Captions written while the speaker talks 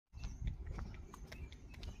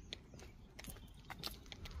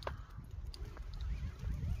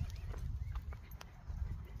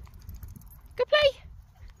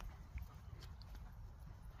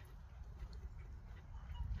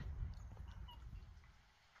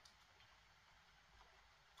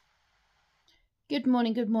Good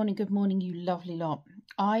morning, good morning, good morning, you lovely lot.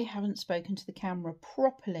 I haven't spoken to the camera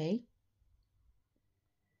properly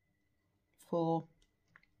for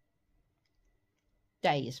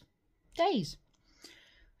days. I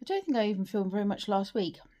don't think I even filmed very much last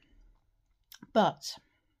week, but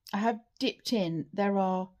I have dipped in. There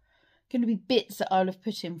are going to be bits that I'll have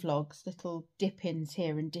put in vlogs, little dip-ins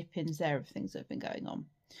here and dip-ins there of things that have been going on.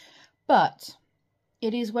 But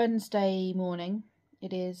it is Wednesday morning.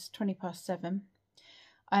 It is 7:20.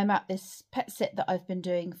 I'm at this pet sit that I've been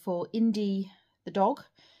doing for Indy the dog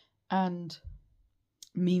and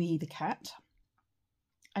Mimi the cat.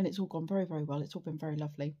 And it's all gone very, very well. It's all been very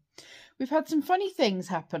lovely. We've had some funny things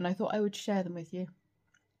happen. I thought I would share them with you.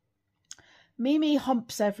 Mimi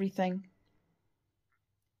humps everything.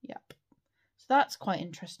 Yep. So that's quite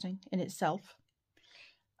interesting in itself.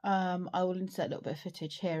 I will insert a little bit of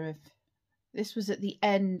footage here of... This was at the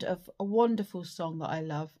end of a wonderful song that I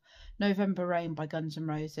love, November Rain by Guns N'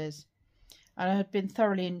 Roses. And I had been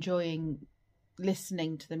thoroughly enjoying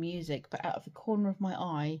listening to the music, but out of the corner of my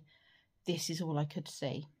eye, this is all I could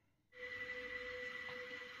see.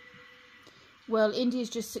 Well, Indy's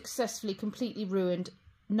just successfully, completely ruined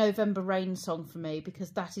November Rain song for me,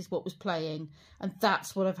 because that is what was playing, and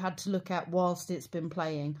that's what I've had to look at whilst it's been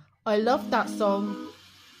playing. I love that song,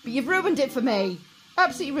 but you've ruined it for me.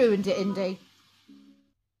 Absolutely ruined it, Indy.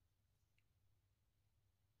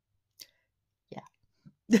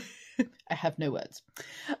 Yeah. I have no words.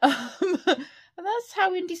 And that's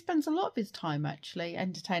how Indy spends a lot of his time, actually,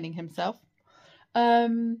 entertaining himself.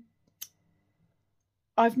 I've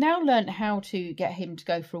now learnt how to get him to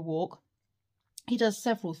go for a walk. He does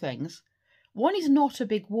several things. One, he's not a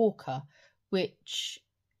big walker, which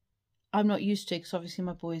I'm not used to, because obviously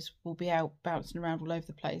my boys will be out bouncing around all over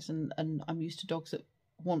the place, and I'm used to dogs that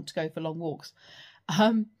want to go for long walks.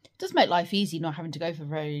 It does make life easy not having to go for a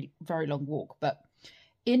very, very long walk, but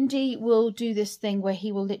Indy will do this thing where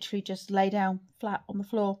he will literally just lay down flat on the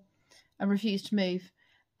floor and refuse to move.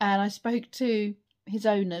 And I spoke to his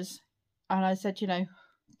owners and I said, you know,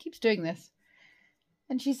 he keeps doing this.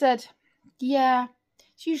 And she said, yeah,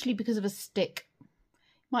 it's usually because of a stick.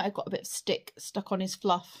 Might have got a bit of stick stuck on his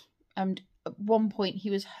fluff. And at one point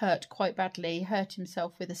he was hurt quite badly. He hurt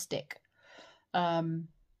himself with a stick.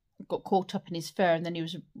 Got caught up in his fur, and then he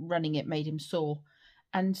was running, it made him sore.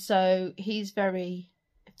 And so he's very...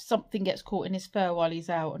 If something gets caught in his fur while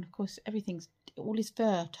he's out, and of course all his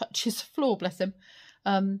fur touches the floor, bless him,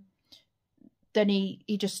 then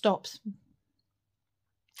he just stops.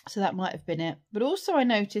 So that might have been it. But also I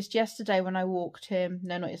noticed yesterday when I walked him,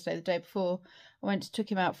 no, not yesterday, the day before, I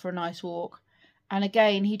took him out for a nice walk, and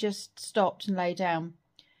again he just stopped and lay down.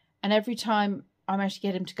 And every time I managed to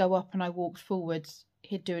get him to go up and I walked forwards,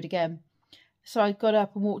 he'd do it again. So I got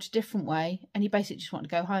up and walked a different way, and he basically just wanted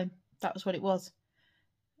to go home. That was what it was.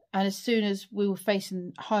 And as soon as we were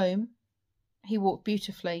facing home, he walked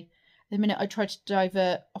beautifully. The minute I tried to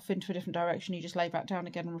divert off into a different direction, he just lay back down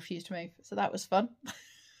again and refused to move. So that was fun.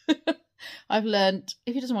 I've learned,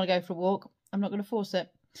 if he doesn't want to go for a walk, I'm not going to force it.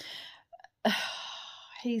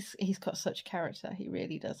 He's got such character. He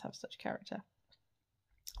really does have such character.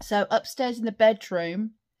 So upstairs in the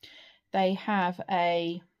bedroom, they have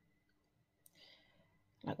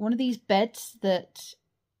one of these beds that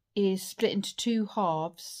is split into two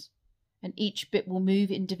halves, and each bit will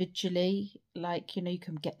move individually. Like, you know, you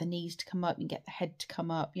can get the knees to come up, you can get the head to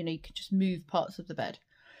come up, you know, you can just move parts of the bed.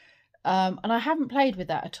 And I haven't played with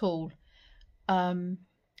that at all. And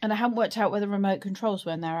I haven't worked out where the remote controls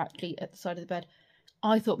were, and they're actually at the side of the bed.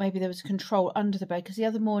 I thought maybe there was a control under the bed, because the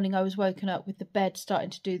other morning I was woken up with the bed starting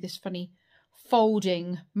to do this funny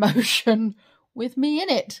folding motion with me in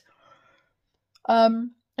it.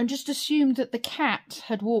 And just assumed that the cat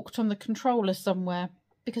had walked on the controller somewhere,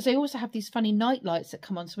 because they also have these funny night lights that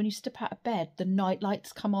come on. So when you step out of bed, the night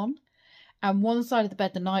lights come on. And one side of the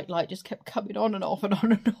bed, the night light just kept coming on and off and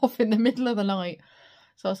on and off in the middle of the night.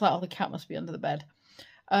 So I was like, oh, the cat must be under the bed.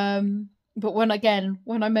 But when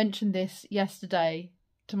I mentioned this yesterday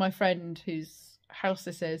to my friend whose house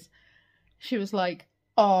this is, she was like,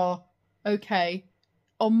 oh, okay.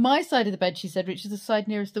 On my side of the bed, she said, which is the side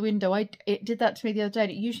nearest the window, it did that to me the other day.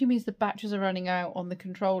 And it usually means the batteries are running out on the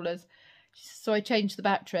controllers. So I changed the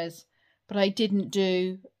batteries, but I didn't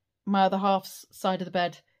do my other half's side of the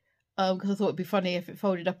bed, because I thought it'd be funny if it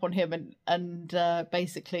folded up on him and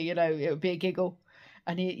basically, you know, it would be a giggle.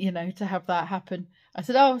 And, you know, to have that happen. I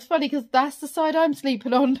said, oh, it's funny because that's the side I'm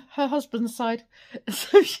sleeping on, her husband's side.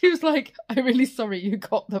 So she was like, I'm really sorry you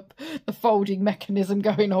got the folding mechanism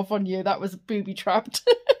going off on you. That was booby-trapped.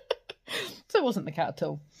 So it wasn't the cat at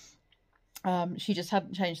all. She just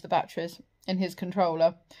hadn't changed the batteries. in his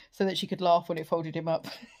controller so that she could laugh when it folded him up.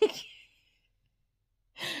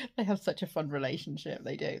 They have such a fun relationship.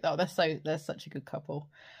 They do. Oh, they're such a good couple.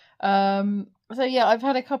 So yeah, I've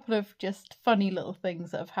had a couple of just funny little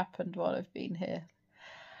things that have happened while I've been here.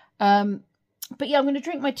 But yeah, I'm going to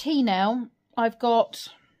drink my tea now. I've got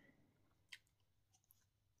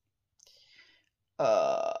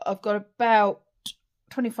about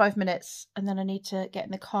 25 minutes and then I need to get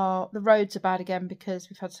in the car. The roads are bad again because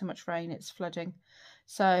we've had so much rain, it's flooding.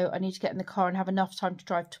 So I need to get in the car and have enough time to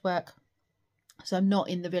drive to work. So I'm not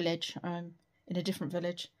in the village, I'm in a different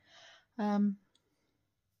village. Oh,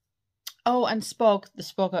 and Spog, the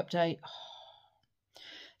Spog update.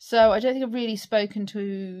 So I don't think I've really spoken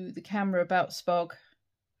to the camera about Spog.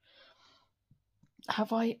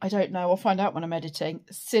 Have I? I don't know. I'll find out when I'm editing.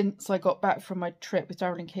 Since I got back from my trip with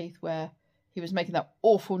Daryl and Keith where he was making that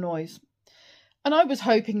awful noise. And I was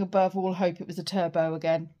hoping, above all hope, it was a turbo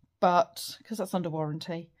again. But, because that's under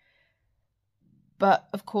warranty. But,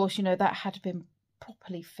 of course, you know, that had been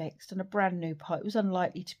properly fixed and a brand new part. It was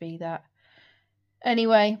unlikely to be that.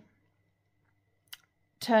 Anyway,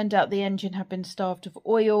 turned out the engine had been starved of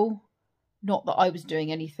oil. Not that I was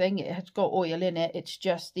doing anything. It had got oil in it. It's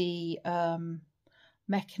just the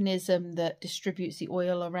mechanism that distributes the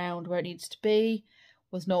oil around where it needs to be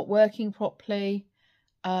was not working properly.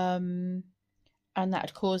 And that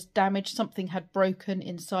had caused damage. Something had broken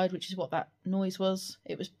inside, which is what that noise was.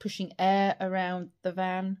 It was pushing air around the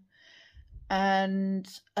van. And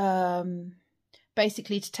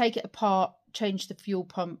basically to take it apart, change the fuel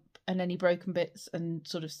pump and any broken bits and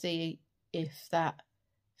sort of see if that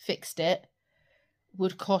fixed it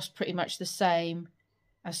would cost pretty much the same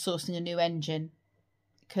as sourcing a new engine,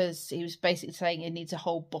 because he was basically saying it needs a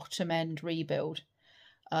whole bottom end rebuild.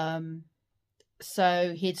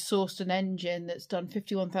 So he'd sourced an engine that's done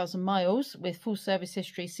 51,000 miles with full service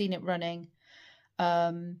history, seen it running.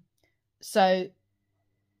 So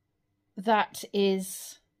that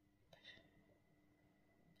is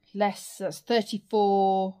less, that's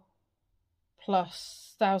 34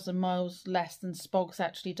 plus 1,000 miles less than Spog's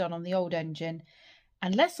actually done on the old engine.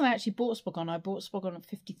 And less than I actually bought Spog on. I bought Spog on at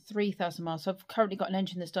 53,000 miles. So I've currently got an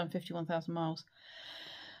engine that's done 51,000 miles.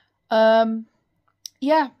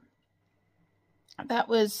 Yeah. That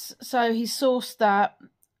was, so he sourced that.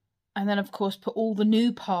 And then, of course, put all the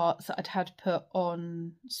new parts that I'd had put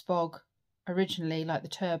on Spog originally, like the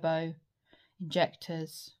turbo,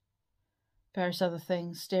 injectors, various other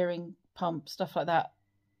things, steering pump, stuff like that,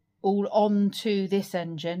 all onto this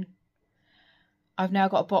engine. I've now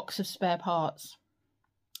got a box of spare parts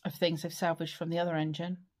of things I've salvaged from the other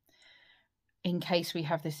engine in case we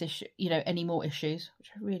have this issue, you know, any more issues, which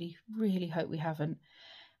I really, really hope we haven't.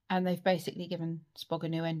 And they've basically given Spog a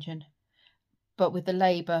new engine. But with the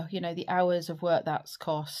labour, you know, the hours of work that's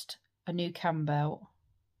cost, a new cam belt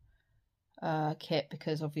kit,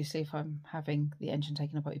 because obviously if I'm having the engine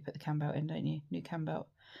taken apart, you put the cam belt in, don't you? New cam belt.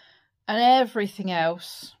 And everything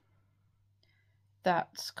else,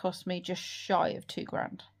 that's cost me just shy of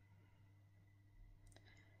 £2,000.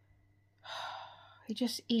 He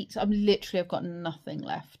just eats. I've got nothing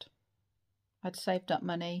left. I'd saved up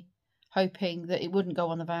money, hoping that it wouldn't go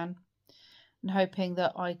on the van, and hoping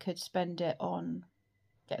that I could spend it on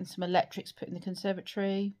getting some electrics put in the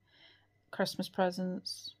conservatory, Christmas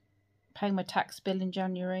presents, paying my tax bill in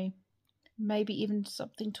January, maybe even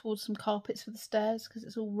something towards some carpets for the stairs because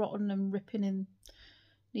it's all rotten and ripping and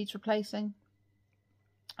needs replacing.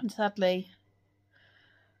 And sadly,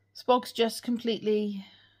 Spog's just completely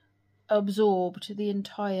absorbed the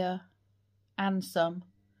entire and some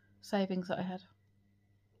savings that I had.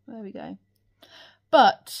 There we go.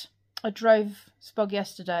 But I drove Spog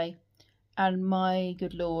yesterday and my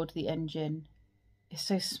good Lord, the engine is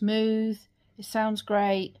so smooth. It sounds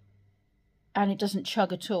great and it doesn't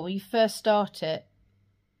chug at all. When you first start it,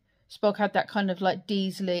 Spog had that kind of like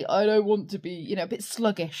diesely, I don't want to be, you know, a bit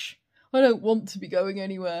sluggish. I don't want to be going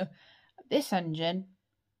anywhere. This engine,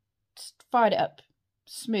 just fired it up.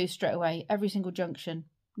 Smooth straight away, every single junction,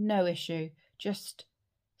 no issue, just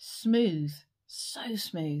smooth, so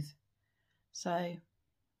smooth. So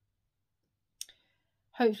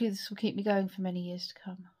hopefully this will keep me going for many years to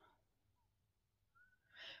come.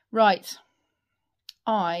 Right,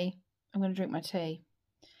 I am going to drink my tea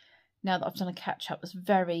now that I've done a catch up. This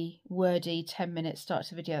very wordy 10-minute start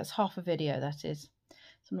to video. That's half a video, that is.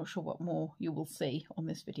 So I'm not sure what more you will see on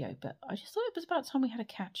this video, but I just thought it was about time we had a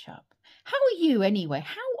catch up. How are you anyway?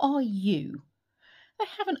 How are you? I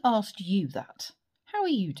haven't asked you that. How are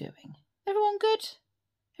you doing? Everyone good?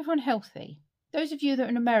 Everyone healthy? Those of you that are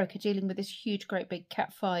in America dealing with this huge, great big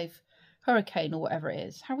Cat 5 hurricane or whatever it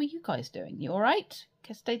is, how are you guys doing? You all right?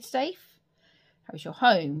 Stayed safe? How was your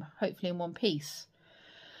home? Hopefully in one piece.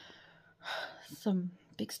 Some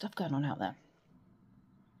big stuff going on out there.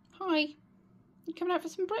 Hi. You coming out for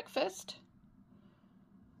some breakfast?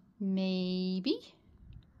 Maybe.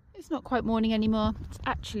 It's not quite morning anymore. It's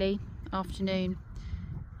actually afternoon.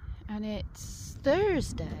 And it's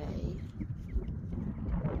Thursday.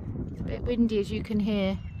 It's a bit windy, as you can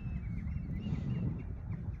hear.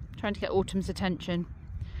 Trying to get Autumn's attention.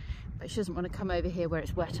 But she doesn't want to come over here where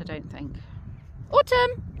it's wet, I don't think.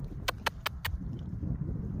 Autumn!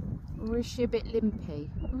 Or is she a bit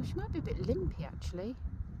limpy? Oh, she might be a bit limpy, actually.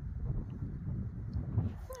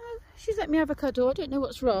 Oh, she's let me have a cuddle. I don't know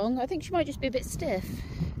what's wrong. I think she might just be a bit stiff.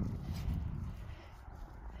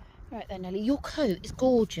 Right then, Nelly, your coat is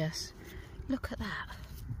gorgeous. Look at that.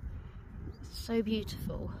 So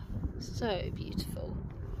beautiful. So beautiful.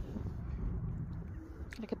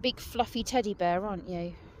 Like a big fluffy teddy bear, aren't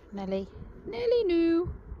you, Nelly? Nelly, no.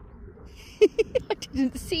 I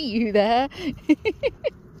didn't see you there.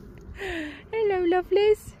 Hello,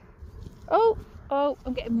 lovelies. Oh,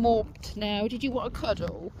 I'm getting mopped now. Did you want a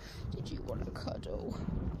cuddle? Did you want a cuddle?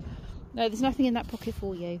 No, there's nothing in that pocket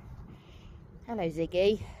for you. Hello,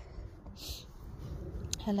 Ziggy.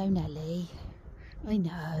 Hello, Nelly. I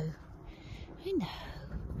know.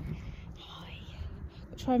 Hi.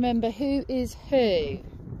 I'll try and remember who is who.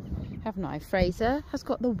 Haven't I? Fraser has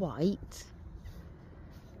got the white.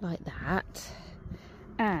 Like that.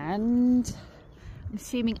 And I'm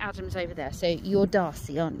assuming Adam's over there. So you're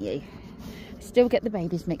Darcy, aren't you? Still get the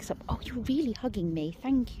babies mixed up. Oh, you're really hugging me.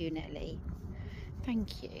 Thank you, Nelly.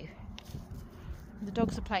 Thank you. The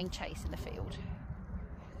dogs are playing chase in the field.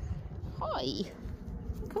 Hi.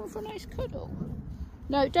 Come for a nice cuddle.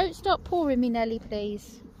 No, don't stop pawing me, Nelly,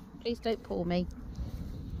 please. Please don't paw me.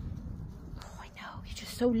 Oh, I know. You're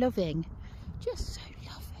just so loving. Just so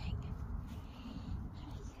loving.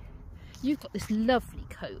 You've got this lovely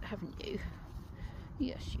coat, haven't you?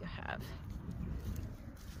 Yes, you have.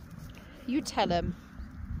 You tell him.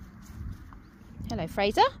 Hello,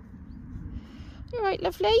 Fraser. You all right,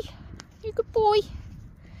 lovely? You a good boy?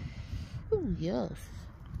 Oh, yes.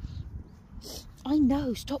 I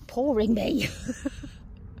know, stop pawing me.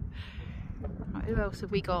 Right, who else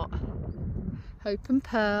have we got? Hope and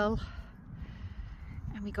Pearl.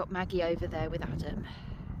 And we got Maggie over there with Adam,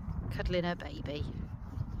 cuddling her baby.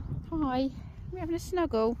 Hi, we're having a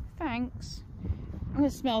snuggle, thanks. I'm going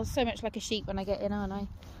to smell so much like a sheep when I get in, aren't I?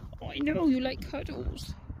 Oh, I know, you like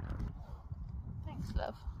cuddles. Thanks,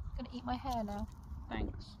 love. I'm going to eat my hair now.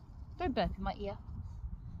 Thanks. Don't burp in my ear.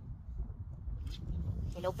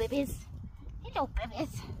 Hello, babies. Hello,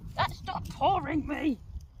 babies. Stop pawing me.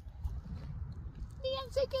 Yeah,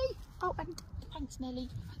 Ziggy. Oh, and thanks, Nelly.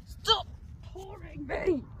 Stop pawing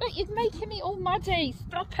me. Look, you're making me all muddy.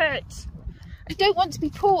 Stop it. I don't want to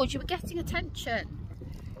be pawed. You were getting attention.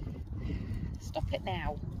 Stop it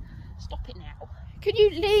now. Stop it now. Can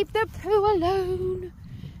you leave the poo alone?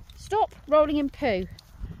 Stop rolling in poo.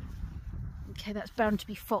 Okay, that's bound to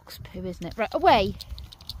be fox poo, isn't it? Right, away.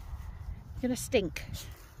 You're gonna stink.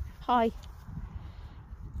 Hi.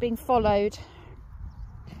 Being followed.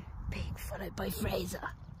 Being followed by Fraser.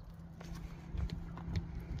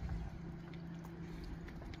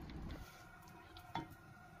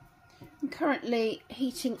 I'm currently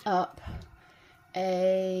heating up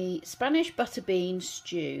a Spanish butter bean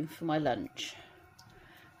stew for my lunch.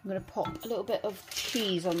 I'm going to pop a little bit of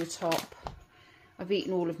cheese on the top. I've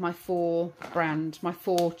eaten all of my four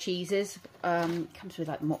cheeses. Comes with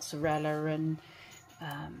like mozzarella and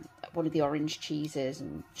one of the orange cheeses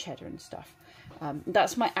and cheddar and stuff.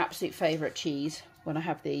 That's my absolute favourite cheese when I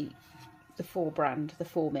have the four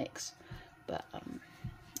mix. But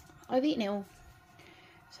I've eaten it all.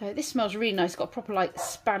 So this smells really nice. It's got a proper like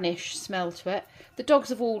Spanish smell to it. The dogs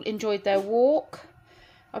have all enjoyed their walk.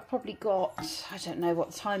 I've probably got, I don't know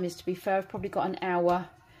what the time is to be fair, I've probably got an hour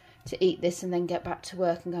to eat this and then get back to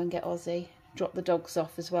work and go and get Ozzy. Drop the dogs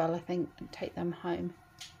off as well, I think, and take them home.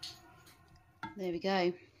 There we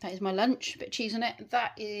go. That is my lunch. A bit of cheese on it.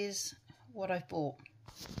 That is what I've bought.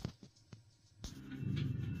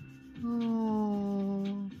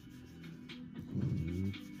 Oh,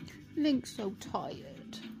 Link's so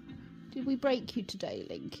tired. Did we break you today,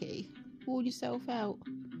 Linky? Wore yourself out?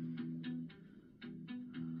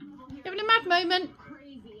 You having a mad moment?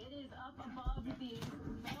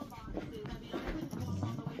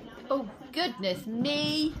 Oh, goodness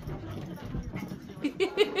me. Go,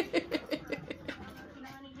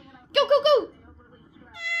 go, go.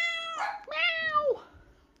 Meow.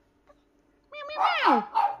 Meow, meow, meow.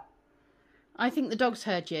 I think the dog's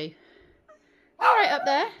heard you. All right up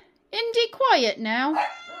there. Indy, quiet now.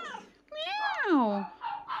 Meow.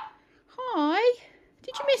 Hi.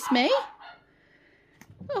 kiss me.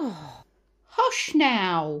 Oh, hush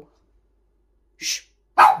now. Shh.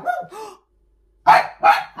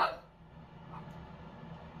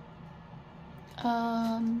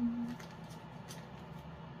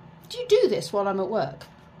 Do you do this while I'm at work?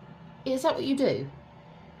 Is that what you do?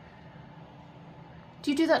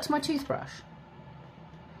 Do you do that to my toothbrush?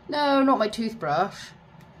 No, not my toothbrush.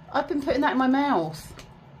 I've been putting that in my mouth.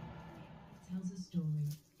 Tells a story,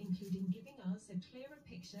 including giving us a clearer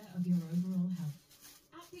picture of your overall health.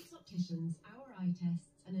 At Dick's Opticians, our eye tests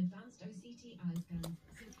and advanced OCT eye scans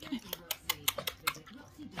suggest Roxy. Visit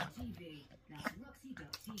Roxy.tv. That's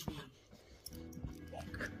Roxy.tv.